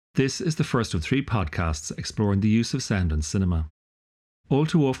This is the first of 3 podcasts exploring the use of sound in cinema. All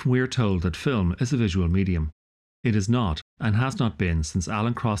too often we are told that film is a visual medium. It is not, and has not been since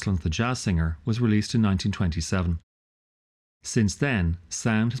Alan Crosland's The Jazz Singer was released in 1927. Since then,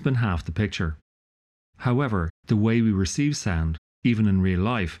 sound has been half the picture. However, the way we receive sound, even in real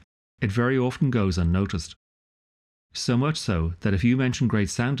life, it very often goes unnoticed. So much so that if you mention great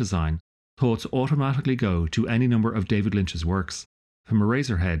sound design, thoughts automatically go to any number of David Lynch's works, from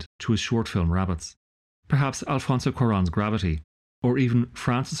Eraserhead to his short film Rabbits, perhaps Alfonso Cuarón's Gravity, or even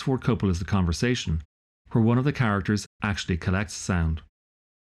Francis Ford Coppola's The Conversation, where one of the characters actually collects sound.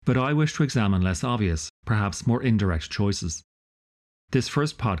 But I wish to examine less obvious, perhaps more indirect choices. This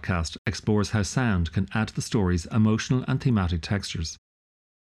first podcast explores how sound can add to the story's emotional and thematic textures.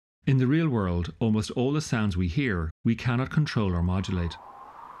 In the real world, almost all the sounds we hear, we cannot control or modulate.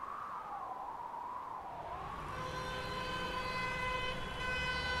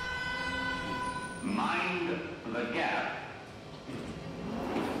 Mind the gap.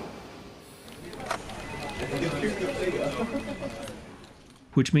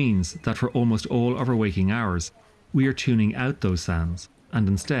 Which means that for almost all of our waking hours, we are tuning out those sounds and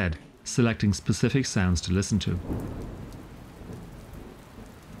instead selecting specific sounds to listen to.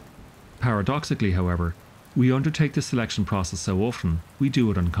 Paradoxically, however, we undertake the selection process so often we do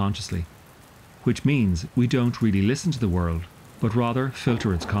it unconsciously, which means we don't really listen to the world, but rather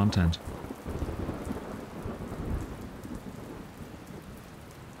filter its content.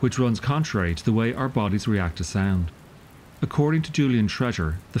 Which runs contrary to the way our bodies react to sound. According to Julian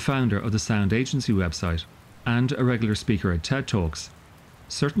Treasure, the founder of the Sound Agency website and a regular speaker at TED Talks,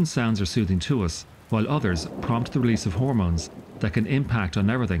 certain sounds are soothing to us, while others prompt the release of hormones that can impact on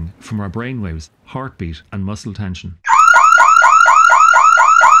everything from our brainwaves, heartbeat, and muscle tension.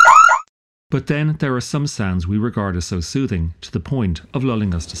 But then there are some sounds we regard as so soothing to the point of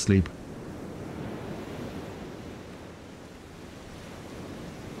lulling us to sleep.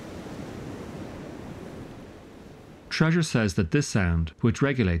 Treasure says that this sound, which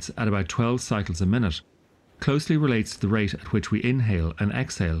regulates at about 12 cycles a minute, closely relates to the rate at which we inhale and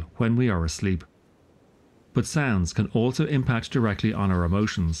exhale when we are asleep. But sounds can also impact directly on our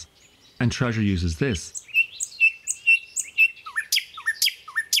emotions, and Treasure uses this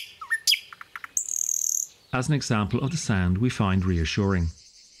as an example of the sound we find reassuring.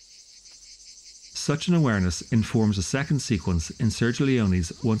 Such an awareness informs a second sequence in Sergio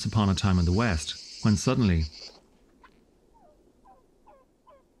Leone's Once Upon a Time in the West, when suddenly,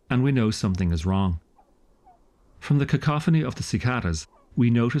 and we know something is wrong. From the cacophony of the cicadas, we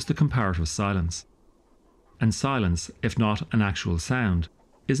notice the comparative silence. And silence, if not an actual sound,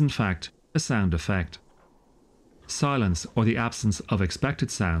 is in fact a sound effect. Silence, or the absence of expected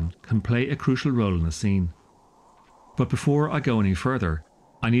sound, can play a crucial role in a scene. But before I go any further,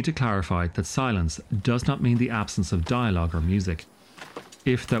 I need to clarify that silence does not mean the absence of dialogue or music.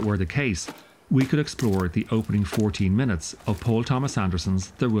 If that were the case, we could explore the opening 14 minutes of Paul Thomas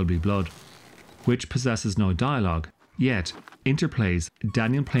Anderson's There Will Be Blood, which possesses no dialogue, yet interplays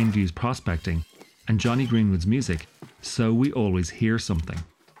Daniel Plainview's prospecting and Jonny Greenwood's music, so we always hear something.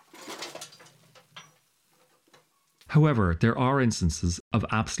 However, there are instances of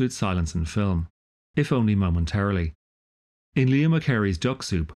absolute silence in film, if only momentarily. In Leo McCarey's Duck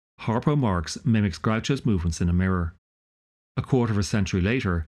Soup, Harpo Marx mimics Groucho's movements in a mirror. A quarter of a century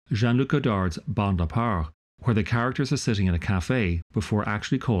later, Jean-Luc Godard's Bande à part, where the characters are sitting in a cafe before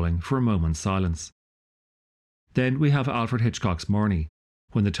actually calling for a moment's silence. Then we have Alfred Hitchcock's Marnie,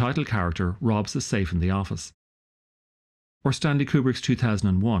 when the title character robs the safe in the office. Or Stanley Kubrick's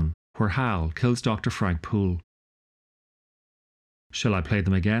 2001, where Hal kills Dr. Frank Poole. Shall I play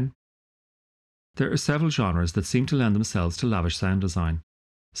them again? There are several genres that seem to lend themselves to lavish sound design: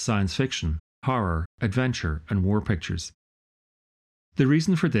 science fiction, horror, adventure, and war pictures. The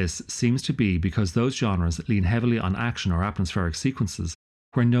reason for this seems to be because those genres lean heavily on action or atmospheric sequences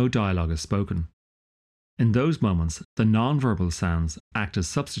where no dialogue is spoken. In those moments, the non-verbal sounds act as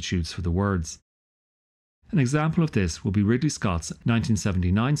substitutes for the words. An example of this will be Ridley Scott's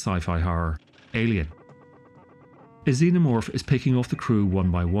 1979 sci-fi horror, Alien. A xenomorph is picking off the crew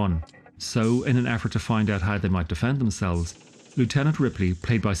one by one, so in an effort to find out how they might defend themselves, Lieutenant Ripley,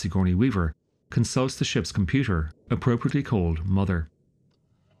 played by Sigourney Weaver, consults the ship's computer, appropriately called Mother.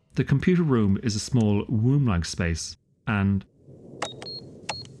 The computer room is a small womb-like space, and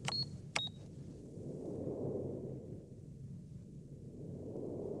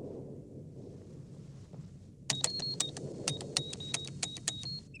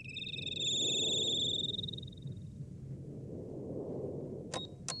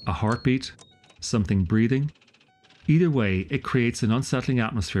a heartbeat, something breathing, Either way, it creates an unsettling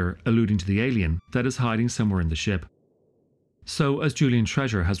atmosphere alluding to the alien that is hiding somewhere in the ship. So, as Julian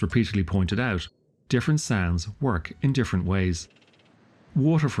Treasure has repeatedly pointed out, different sounds work in different ways.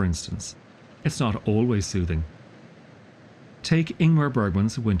 Water, for instance. It's not always soothing. Take Ingmar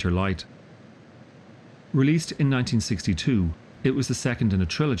Bergman's Winter Light. Released in 1962, it was the second in a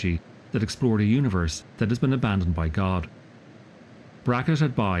trilogy that explored a universe that has been abandoned by God.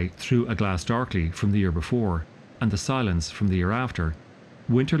 Bracketed by Through a Glass Darkly from the year before and The Silence from the year after,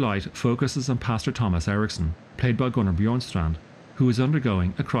 Winter Light focuses on Pastor Thomas Eriksson, played by Gunnar Bjornstrand, who is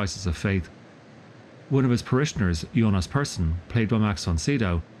undergoing a crisis of faith. One of his parishioners, Jonas Persson, played by Max von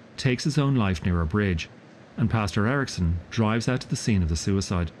Sydow, takes his own life near a bridge, and Pastor Eriksson drives out to the scene of the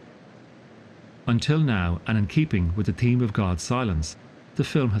suicide. Until now, and in keeping with the theme of God's silence, the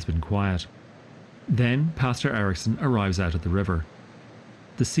film has been quiet. Then Pastor Eriksson arrives out at the river.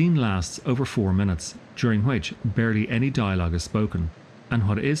 The scene lasts over 4 minutes, during which barely any dialogue is spoken, and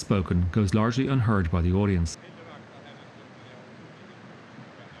what is spoken goes largely unheard by the audience.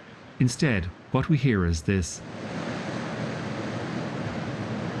 Instead, what we hear is this.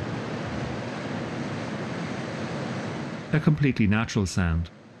 A completely natural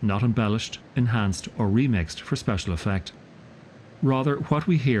sound, not embellished, enhanced, or remixed for special effect. Rather, what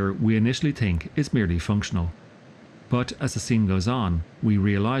we hear we initially think is merely functional. But as the scene goes on, we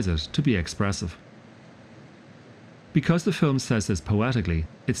realise it to be expressive. Because the film says this poetically,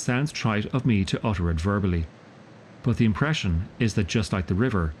 it sounds trite of me to utter it verbally. But the impression is that just like the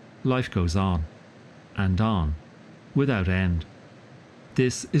river, life goes on, and on, without end.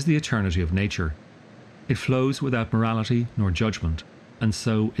 This is the eternity of nature. It flows without morality nor judgment, and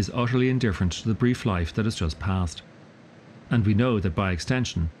so is utterly indifferent to the brief life that has just passed. And we know that by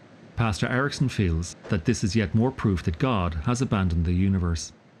extension, Pastor Eriksson feels that this is yet more proof that God has abandoned the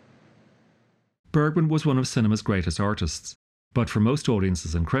universe. Bergman was one of cinema's greatest artists, but for most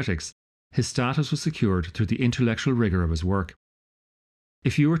audiences and critics, his status was secured through the intellectual rigour of his work.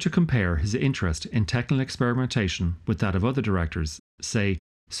 If you were to compare his interest in technical experimentation with that of other directors, say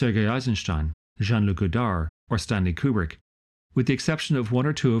Sergei Eisenstein, Jean-Luc Godard, or Stanley Kubrick, with the exception of 1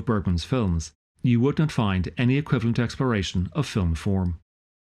 or 2 of Bergman's films, you would not find any equivalent exploration of film form.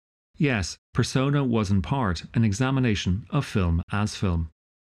 Yes, Persona was in part an examination of film as film.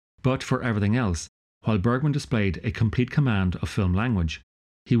 But for everything else, while Bergman displayed a complete command of film language,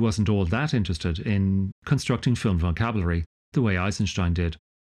 he wasn't all that interested in constructing film vocabulary the way Eisenstein did,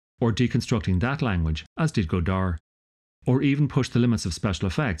 or deconstructing that language as did Godard, or even push the limits of special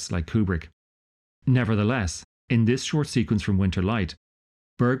effects like Kubrick. Nevertheless, in this short sequence from Winter Light,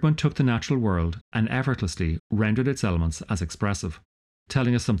 Bergman took the natural world and effortlessly rendered its elements as expressive,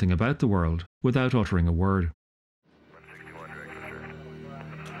 telling us something about the world without uttering a word.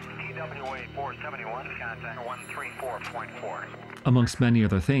 Amongst many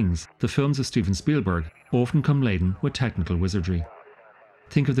other things, the films of Steven Spielberg often come laden with technical wizardry.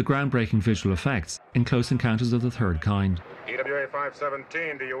 Think of the groundbreaking visual effects in Close Encounters of the Third Kind. EWA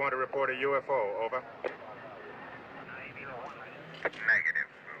 517, do you want to report a UFO? Over. Negative.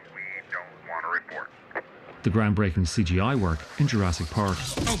 We don't want to report. The groundbreaking CGI work in Jurassic Park.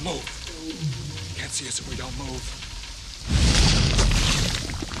 Don't move. Can't see us if we don't move.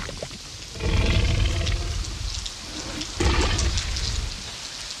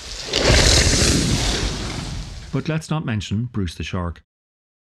 But let's not mention Bruce the Shark.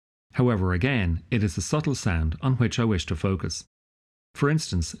 However, again, it is the subtle sound on which I wish to focus. For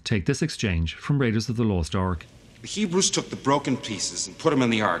instance, take this exchange from Raiders of the Lost Ark. The Hebrews took the broken pieces and put them in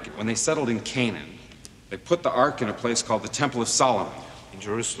the ark. When they settled in Canaan, they put the ark in a place called the Temple of Solomon In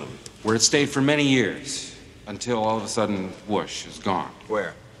Jerusalem. where it stayed for many years, until all of a sudden, whoosh, is gone.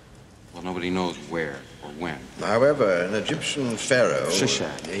 Where? Well, nobody knows where or when. However, an Egyptian pharaoh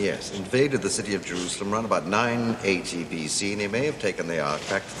Shishak. yes, invaded the city of Jerusalem around about 980 BC, and he may have taken the ark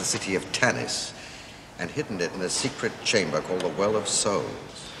back to the city of Tanis and hidden it in a secret chamber called the Well of Souls.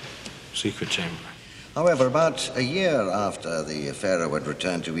 Secret chamber. However, about a year after the pharaoh had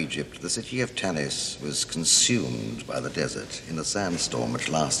returned to Egypt, the city of Tanis was consumed by the desert in a sandstorm which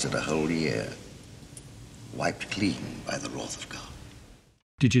lasted a whole year, wiped clean by the wrath of God.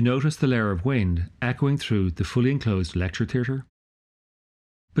 Did you notice the layer of wind echoing through the fully enclosed lecture theatre?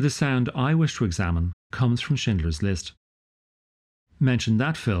 But the sound I wish to examine comes from Schindler's List. Mention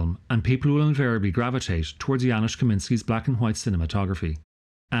that film and people will invariably gravitate towards Janusz Kaminski's black and white cinematography,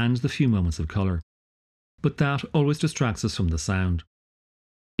 and the few moments of colour. But that always distracts us from the sound.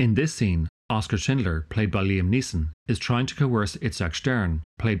 In this scene, Oskar Schindler, played by Liam Neeson, is trying to coerce Itzhak Stern,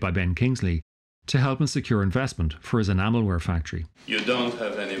 played by Ben Kingsley, to help him secure investment for his enamelware factory. You don't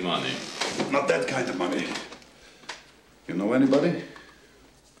have any money. Not that kind of money. You know anybody?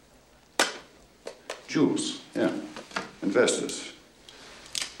 Jews, yeah. Investors.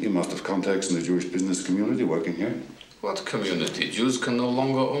 You must have contacts in the Jewish business community working here. What community? Jews can no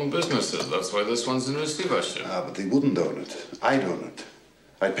longer own businesses. That's why this one's in receivership. Ah, but they wouldn't own it. I'd own it.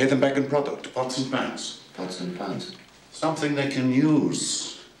 I'd pay them back in product, pots and pans. Pots and pans? Something they can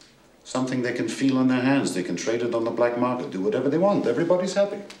use. Something they can feel on their hands. They can trade it on the black market, do whatever they want. Everybody's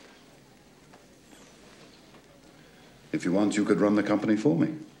happy. If you want, you could run the company for me.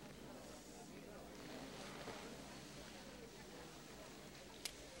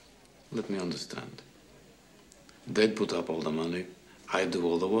 Let me understand. They'd put up all the money. I'd do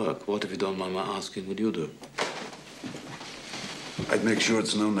all the work. What, if you don't mind my asking, would you do? I'd make sure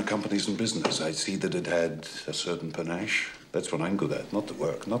it's known the company's in business. I'd see that it had a certain panache. That's what I'm good at. Not the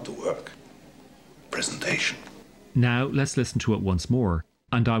work, not the work. Presentation. Now let's listen to it once more,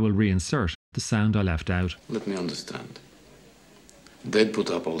 and I will reinsert the sound I left out. Let me understand. They'd put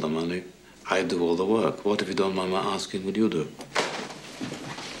up all the money. I'd do all the work. What, if you don't mind my asking, would you do?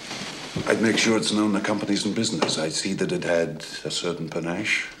 I'd make sure it's known the company's in business. I'd see that it had a certain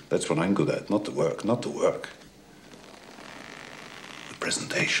panache. That's what I'm good at. Not the work, not the work. The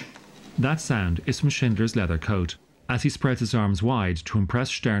presentation. That sound is from Schindler's Leather Coat, as he spreads his arms wide to impress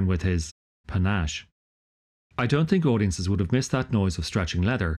Stern with his panache. I don't think audiences would have missed that noise of stretching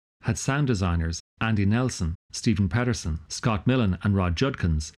leather had sound designers Andy Nelson, Stephen Pedersen, Scott Millen and Rod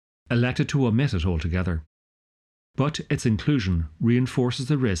Judkins elected to omit it altogether. But its inclusion reinforces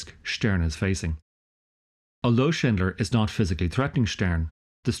the risk Stern is facing. Although Schindler is not physically threatening Stern,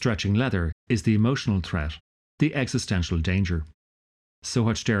 the stretching leather is the emotional threat, the existential danger. So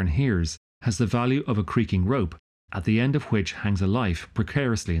what Stern hears has the value of a creaking rope, at the end of which hangs a life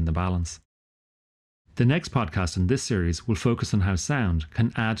precariously in the balance. The next podcast in this series will focus on how sound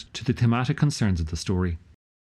can add to the thematic concerns of the story.